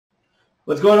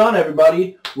What's going on,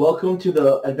 everybody? Welcome to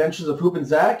the Adventures of Hoop and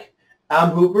Zach. I'm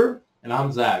Hooper. And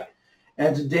I'm Zach.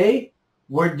 And today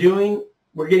we're getting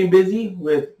busy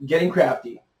with getting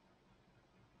crafty.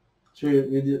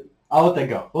 Should we do? I'll let that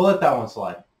go. We'll let that one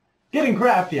slide. Getting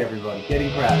crafty, everybody.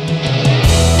 Getting crafty.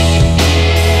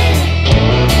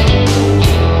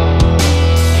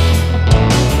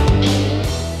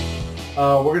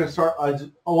 We're going to start, as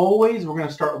always, we're going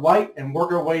to start light and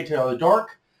work our way to the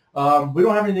dark. We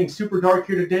don't have anything super dark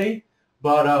here today,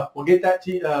 but we'll get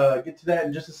to that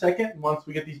in just a second once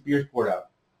we get these beers poured out.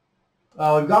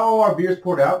 We've got all our beers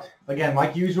poured out. Again,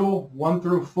 like usual, 1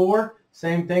 through 4.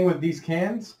 Same thing with these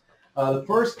cans. The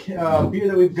first beer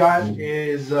that we've got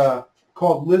is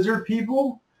called Lizard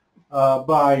People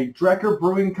by Drekker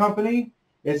Brewing Company.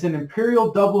 It's an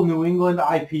Imperial Double New England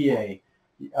IPA.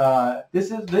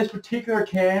 This particular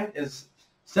can is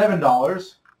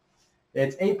 $7.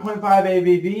 It's 8.5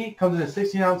 ABV. Comes in a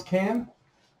 16-ounce can.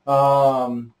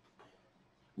 Well,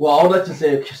 I would like to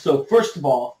say, so first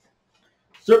off,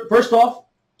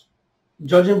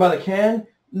 judging by the can,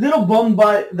 little bummed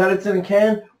by that it's in a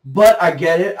can, but I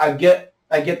get it. I get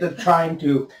them trying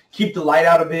to keep the light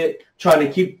out of it, trying to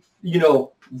keep,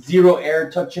 zero air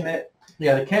touching it.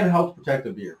 Yeah, the can helps protect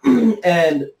the beer.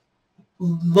 And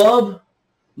love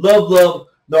the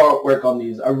artwork on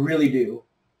these. I really do.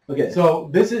 Okay.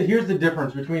 So here's the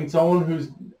difference between someone who's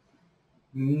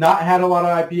not had a lot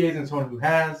of IPAs and someone who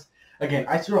has. Again,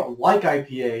 I still don't like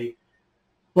IPA,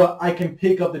 but I can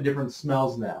pick up the different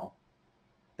smells now.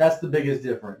 That's the biggest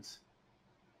difference.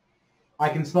 I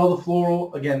can smell the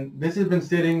floral. Again, this has been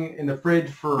sitting in the fridge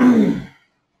for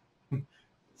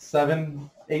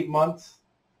 7-8 months.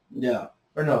 Yeah.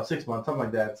 Or no, 6 months, something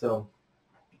like that. So,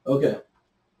 okay.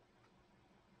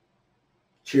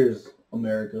 Cheers,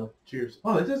 America. Cheers.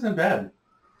 Oh, this isn't bad.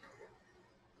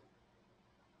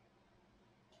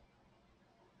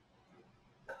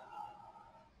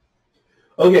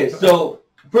 Okay, so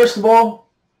first of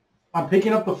all, I'm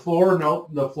picking up the floral,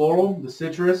 the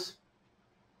citrus.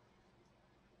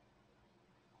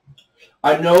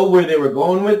 I know where they were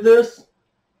going with this.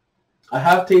 I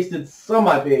have tasted some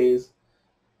IPAs,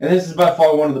 and this is by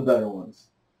far one of the better ones.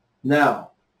 Now,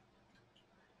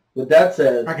 with that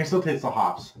said, I can still taste the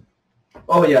hops.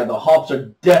 Oh yeah, the hops are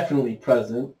definitely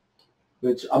present,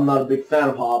 which I'm not a big fan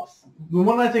of hops. The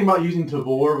one nice thing about using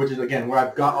TAVOUR, which is again where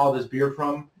I've got all this beer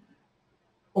from,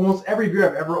 almost every beer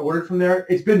I've ever ordered from there,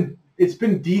 it's been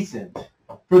decent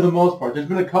for the most part. There's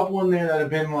been a couple in there that have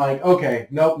been like, okay,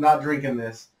 nope, not drinking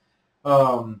this.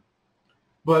 But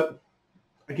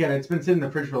again, it's been sitting in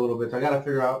the fridge for a little bit, so I got to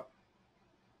figure out.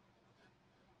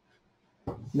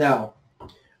 Now,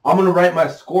 I'm going to write my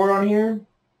score on here.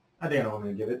 I think I know what I'm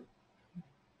going to give it.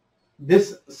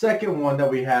 This second one that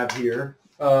we have here,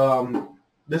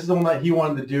 this is the one that he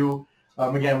wanted to do.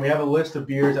 Again, we have a list of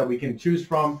beers that we can choose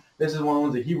from. This is one of the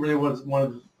ones that he really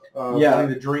wanted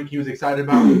to drink. He was excited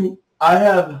about.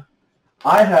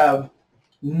 I have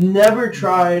never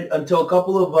tried until a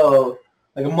couple of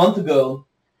like a month ago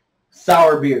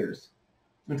sour beers.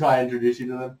 Until I introduced you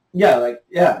to them. Yeah,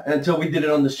 until we did it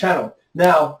on this channel.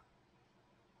 Now,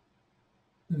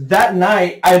 that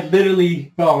night I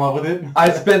literally fell in love with it. I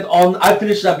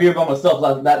finished that beer by myself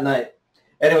that night,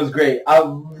 and it was great. I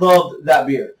loved that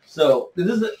beer. So if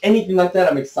this is anything like that,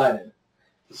 I'm excited.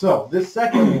 So this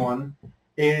second one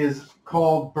is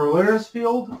called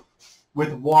Berlinersfield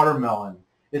with watermelon.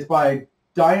 It's by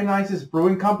Dionysus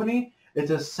Brewing Company.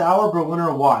 It's a sour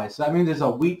Berliner Weiss. So that means it's a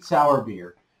wheat sour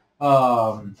beer.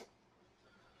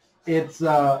 This is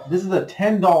a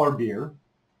 $10 beer.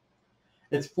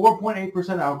 It's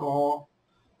 4.8% alcohol.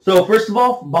 So first of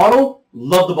all, bottle,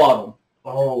 love the bottle.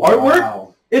 Oh, artwork,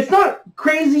 wow. It's not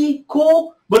crazy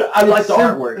cool, but I like the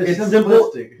artwork. It's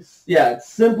simple. Yeah, it's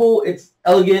simple. It's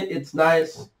elegant. It's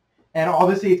nice. And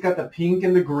obviously, it's got the pink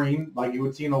and the green, like you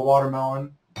would see in a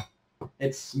watermelon.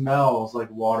 It smells like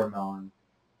watermelon.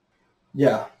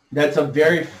 Yeah, that's a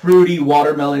very fruity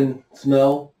watermelon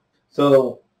smell.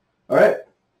 So, all right.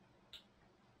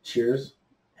 Cheers.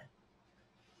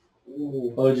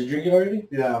 Ooh. Oh, did you drink it already?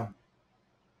 Yeah.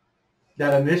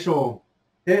 That initial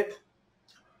hit.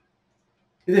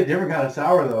 It's a different kind of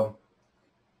sour, though.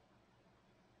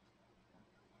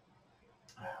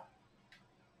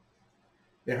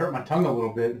 It hurt my tongue a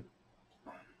little bit.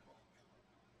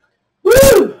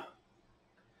 Woo!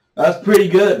 That's pretty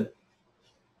good.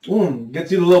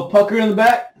 Gets you the little pucker in the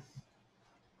back.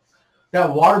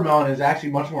 That watermelon is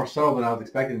actually much more subtle than I was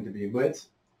expecting it to be, but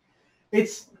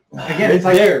it's again, it's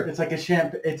like there. It's like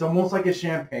it's almost like a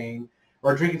champagne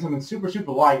or drinking something super,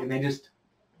 super light, and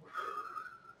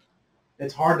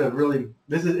it's hard to really.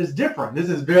 It's different. This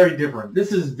is very different.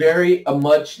 This is very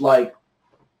much like.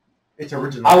 It's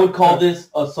original. I would call this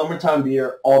a summertime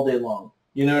beer all day long.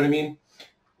 You know what I mean?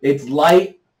 It's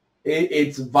light.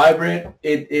 It's vibrant.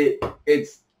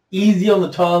 It's easy on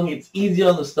the tongue. It's easy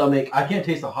on the stomach. I can't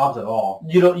taste the hops at all.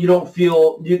 You don't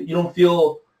feel.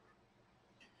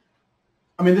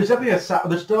 I mean, there's definitely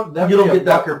there's still you definitely don't get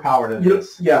that pucker power to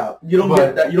this. Yeah, you don't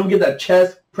get that. You don't get that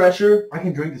chest pressure. I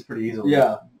can drink this pretty easily.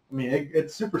 Yeah, I mean,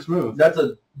 it's super smooth. that's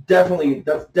definitely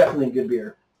a good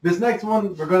beer. This next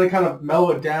one, we're going to kind of mellow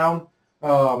it down.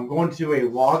 Going to a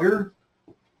lager.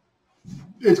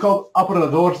 It's called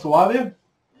Operador Suave.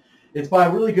 It's by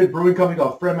a really good brewing company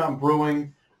called Fremont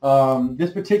Brewing.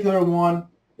 This particular one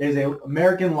is an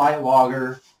American light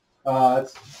lager.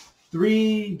 It's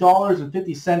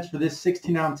 $3.50 for this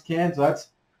 16-ounce can, so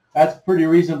that's pretty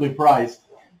reasonably priced.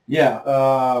 Yeah.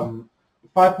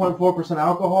 5.4%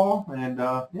 alcohol, and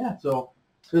yeah, so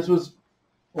this was.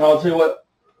 Well, I'll tell you what.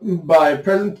 By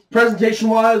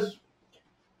presentation-wise,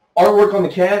 artwork on the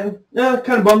can, yeah,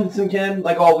 kind of bummed it's in can,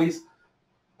 like always.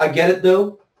 I get it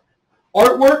though.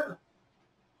 Artwork,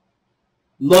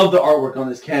 love the artwork on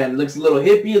this can. It looks a little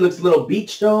hippie. It looks a little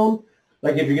beach tone.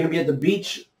 Like if you're gonna be at the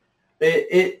beach,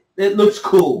 it looks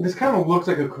cool. This kind of looks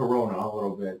like a Corona a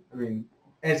little bit. I mean,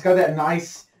 and it's got that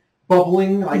nice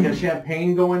bubbling, like a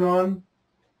champagne going on.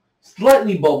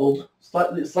 Slightly bubbled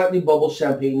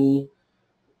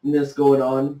champagne-ness going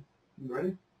on. You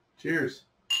ready? Cheers.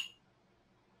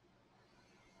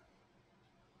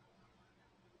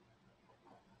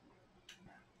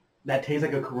 That tastes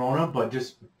like a Corona, but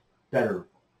just better.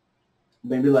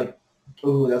 Maybe like,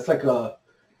 ooh, that's right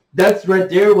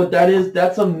there. What that is,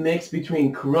 that's a mix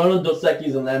between Corona, Dos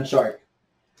Equis, and Land Shark.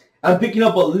 I'm picking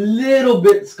up a little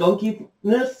bit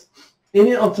skunkiness in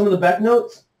it on some of the back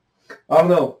notes. I don't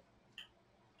know.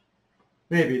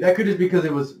 Maybe that could just because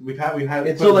it was we've had.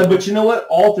 It's so like, but you know what?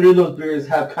 All three of those beers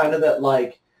have kind of that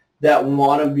that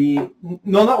wannabe.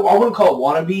 No, not I wouldn't call it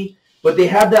wannabe, but they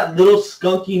have that little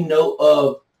skunky note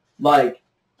of like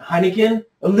Heineken,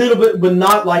 a little bit, but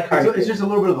not like Heineken. It's just a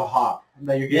little bit of a hop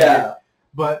that you're getting. Yeah.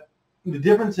 But the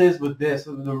difference is with this,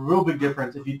 the real big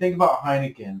difference, if you think about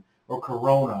Heineken or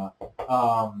Corona,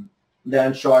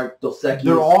 Land Shark, Dos Equis,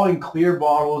 they're all in clear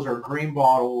bottles or green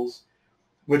bottles,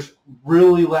 which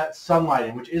really let sunlight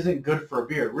in, which isn't good for a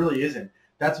beer. It really isn't.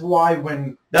 That's why a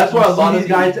lot of these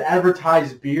guys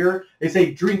advertise beer, they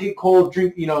say drink it cold,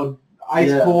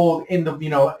 ice cold in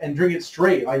the and drink it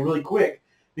straight, like really quick,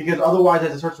 because otherwise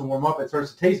as it starts to warm up, it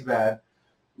starts to taste bad.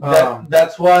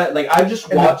 That's why, like, I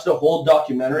just watched a whole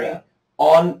documentary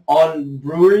on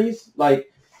breweries,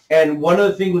 like, and one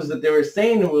of the things that they were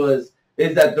saying is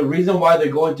that the reason why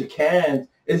they're going to cans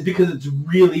is because it's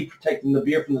really protecting the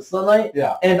beer from the sunlight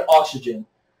and oxygen.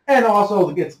 And also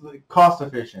it's cost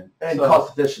efficient.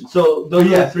 So those are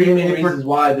the three main reasons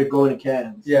why they're going to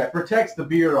cans. Yeah, it protects the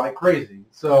beer like crazy.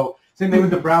 So same thing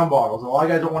with the brown bottles. A lot of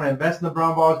guys don't want to invest in the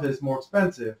brown bottles because it's more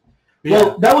expensive. But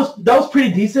well, that was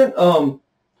pretty decent.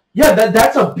 Yeah,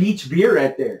 that's a beach beer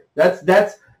right there. That's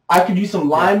I could use some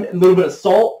lime, a little bit of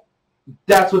salt.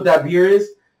 That's what that beer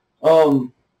is. Okay,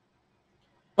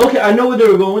 I know where they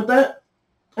were going with that,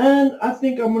 and I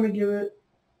think I'm gonna give it.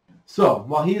 So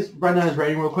while he's writing down his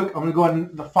rating real quick, I'm gonna go ahead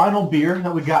and the final beer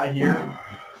that we got here,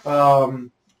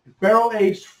 barrel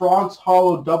aged Frog's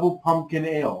Hollow Double Pumpkin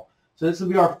Ale. So this will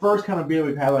be our first kind of beer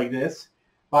we've had like this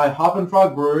by Hoppin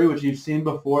Brewery, which you've seen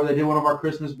before. They did one of our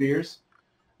Christmas beers.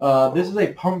 This is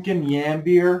a pumpkin yam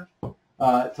beer.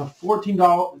 It's a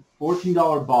 $14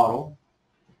 bottle,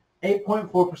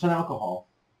 8.4% alcohol.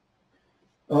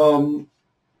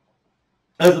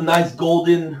 Has a nice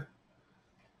golden,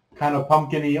 kind of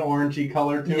pumpkin-y, orangey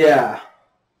color to it. Yeah,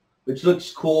 which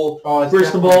looks cool. Oh,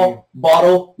 First of all,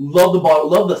 bottle. Love the bottle.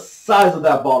 Love the size of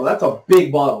that bottle. That's a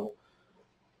big bottle.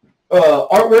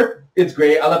 Artwork, it's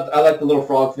great. I like the little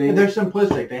frog thing. And they're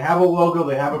simplistic. They have a logo.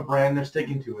 They have a brand. They're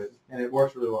sticking to it, and it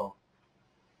works really well.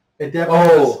 It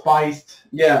definitely is spiced.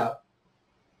 Yeah.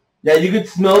 Yeah, you can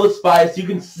smell the spice. You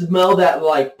can smell that,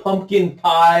 like, pumpkin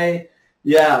pie.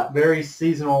 Yeah. Very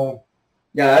seasonal.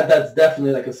 Yeah, that's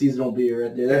definitely like a seasonal beer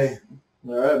right there. Hey.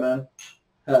 All right, man.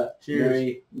 Cheers.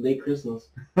 Merry late Christmas.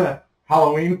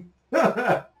 Halloween.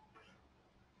 Oh,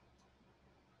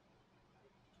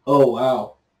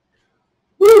 wow.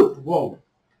 Woo! Whoa.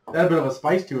 That had a bit of a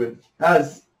spice to it.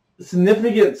 Has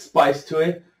significant spice to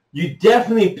it. You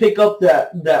definitely pick up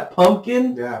that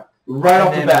pumpkin right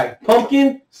off the bat.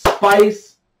 Pumpkin,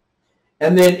 spice,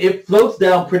 and then it floats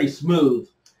down pretty smooth.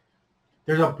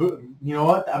 There's you know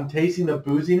what? I'm tasting the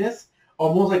booziness,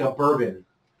 almost like a bourbon.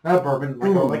 Not a bourbon,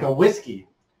 like a whiskey.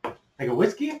 Like a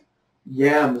whiskey?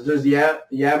 Yams. There's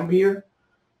yam beer.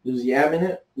 There's yam in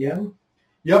it. Yam.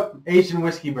 Yep, Asian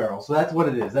whiskey barrel. So that's what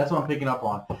it is. That's what I'm picking up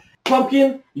on.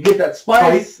 Pumpkin. You get that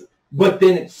spice, but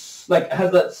then it's like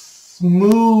has that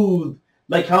smooth,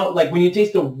 like when you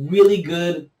taste a really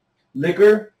good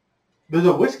liquor. There's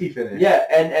a whiskey finish. Yeah,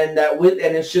 and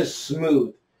it's just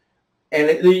smooth,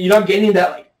 and you're not getting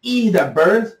that like that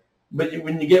burns. But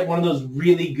when you get one of those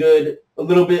really good, a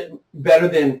little bit better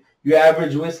than your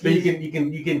average whiskey, but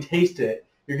you can taste it.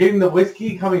 You're getting the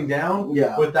whiskey coming down,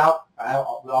 without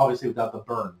the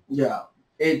burn. Yeah,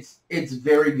 it's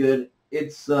very good.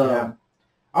 It's I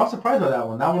was surprised by that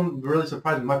one. That one really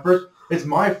surprised me. It's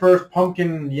my first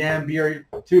pumpkin yam beer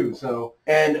too. So,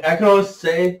 and I can always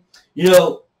say,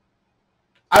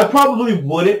 I probably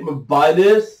wouldn't buy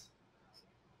this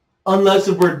unless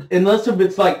if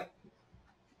it's like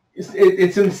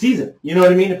it's in the season. You know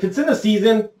what I mean? If it's in the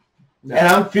season and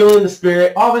I'm feeling the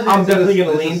spirit, obviously I'm definitely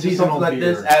gonna lean to something like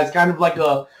this as kind of like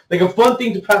a fun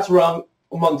thing to pass around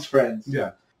amongst friends.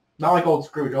 Yeah. Not like Old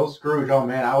Scrooge. Old Scrooge, oh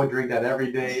man, I would drink that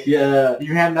every day. Yeah.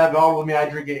 You hand that bottle to me, I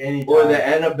drink it anytime. Or the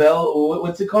Annabelle,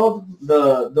 what's it called?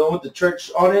 The one with the church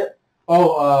on it?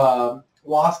 Oh,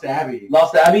 Lost Abbey.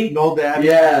 Lost Abbey? Old Abbey.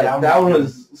 Yeah, that one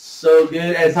was so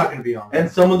good. And it's not going to be on there.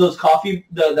 And some of those coffee,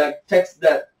 the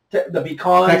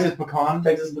pecan. Texas pecan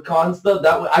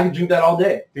stuff, I could drink that all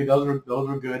day. Dude, those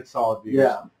were good, solid beers.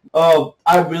 Yeah.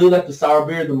 I really like the sour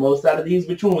beer the most out of these.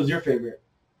 Which one was your favorite?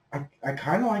 I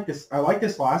kind of like this. I like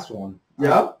this last one.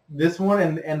 Yeah? This one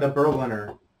and the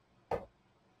Berliner.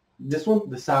 This one?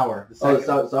 The sour.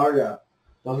 The sour, yeah.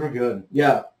 Those were good.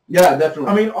 Yeah. Yeah,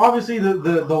 definitely. I mean, obviously the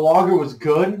lager was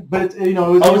good, but it's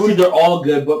obviously they're all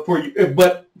good, but for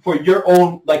your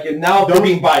own, like, now they're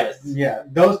being biased. Yeah,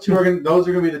 those are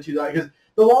gonna be the two, because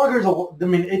the lager's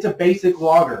it's a basic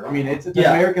lager. I mean, it's an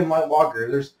American light lager.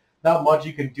 There's not much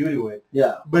you can do to it.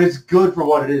 Yeah. But it's good for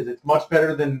what it is. It's much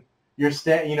better than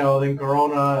than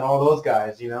Corona and all those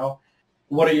guys.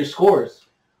 What are your scores?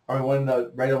 Are we wanting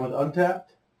to rate them with Untapped?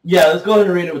 Yeah, let's go ahead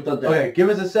and rate it with Untapped. Okay, give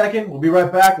us a second. We'll be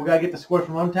right back. We gotta get the score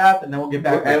from Untapped, and then we'll get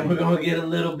back. And we're gonna get a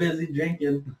little busy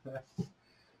drinking.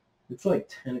 It's like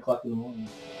 10 o'clock in the morning.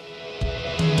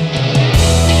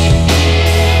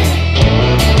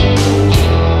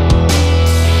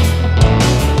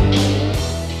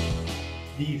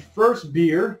 The first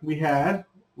beer we had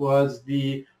was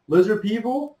the Lizard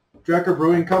People Drekker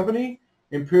Brewing Company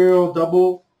Imperial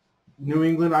Double New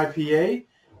England IPA,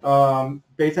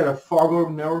 based out of Fargo,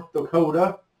 North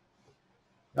Dakota.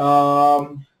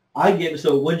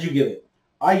 What'd you give it?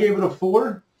 I gave it a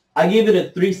 4. I gave it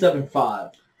a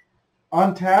 3.75.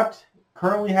 Untapped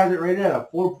currently has it rated at a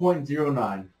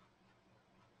 4.09.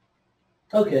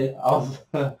 Okay,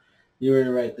 you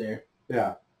were right there.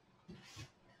 Yeah.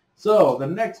 So the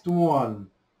next one,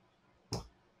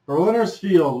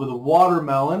 Berlinersfield with a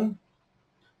watermelon,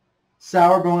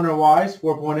 sour Berliner Weiss,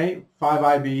 4.8, 5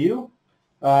 IBU,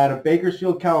 out of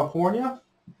Bakersfield, California.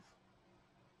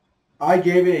 I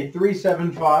gave it a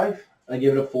 3.75. I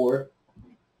gave it a 4.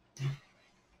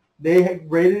 They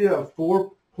rated it a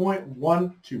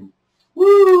 4.12.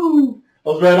 Woo! I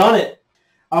was right on it.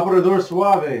 Operador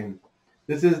Suave.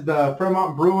 This is the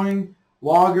Fremont Brewing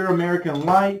Lager American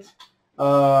Light,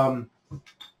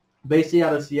 based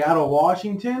out of Seattle,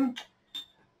 Washington.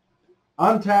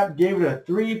 Untapped gave it a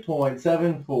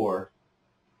 3.74.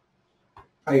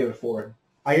 I gave it a 4.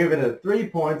 I gave it a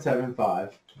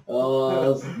 3.75.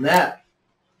 Oh, snap.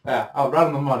 Yeah, I was right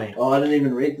on the money. Oh, I didn't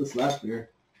even rate this last beer.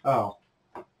 Oh,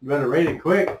 you better rate it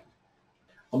quick.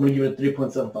 I'm going to give it a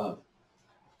 3.75.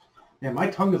 Yeah, my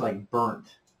tongue is like burnt.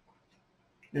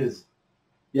 It is.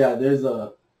 Yeah,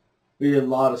 we did a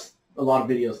lot of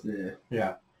videos today.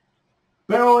 Yeah.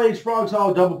 Barrel-aged Frog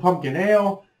Solid Double Pumpkin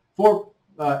Ale, 8.4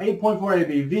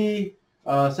 ABV,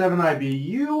 7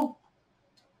 IBU,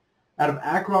 out of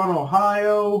Akron,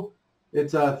 Ohio.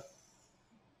 It's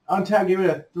Untapped gave it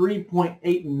a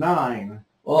 3.89.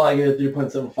 Well, I gave it a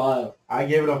 3.75. I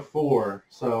gave it a 4.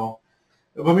 So,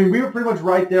 I mean, we were pretty much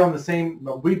right there on the same.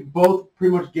 We both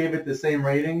pretty much gave it the same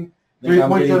rating,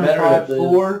 3.75,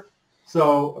 4.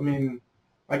 So, I mean,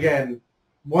 again,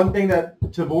 one thing that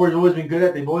TAVOUR has always been good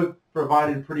at, they've always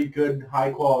provided pretty good,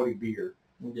 high-quality beer.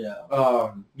 Yeah.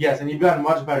 Yes, and you've gotten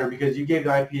much better because you gave the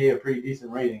IPA a pretty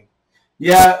decent rating.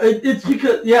 Yeah, it's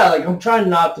because, like, I'm trying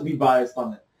not to be biased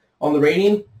on the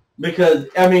rating, because,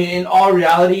 I mean, in all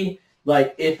reality,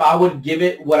 like, if I would give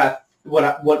it what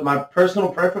my personal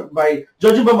preference,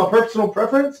 judging by my personal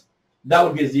preference, that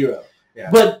would be a 0. Yeah.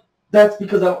 But that's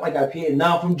because I don't like IPA.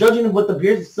 Now, from judging what the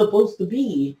beer is supposed to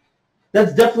be,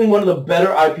 that's definitely one of the better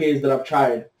IPAs that I've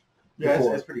tried. Yeah,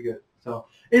 it's pretty good. So,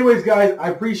 Anyways, guys, I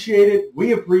appreciate it.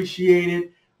 We appreciate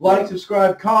it. Like,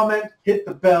 subscribe, comment, hit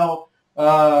the bell.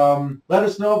 Let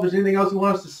us know if there's anything else you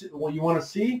want us to see, you want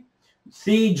to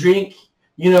see, drink.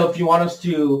 You know, if you want us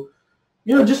to,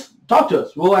 you know, just talk to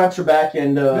us. We'll answer back.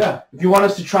 And if you want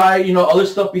us to try, you know, other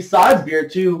stuff besides beer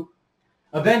too.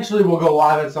 Eventually, we'll go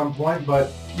live at some point.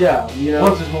 But yeah, you know,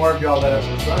 once there's more of y'all, let us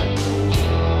subscribe.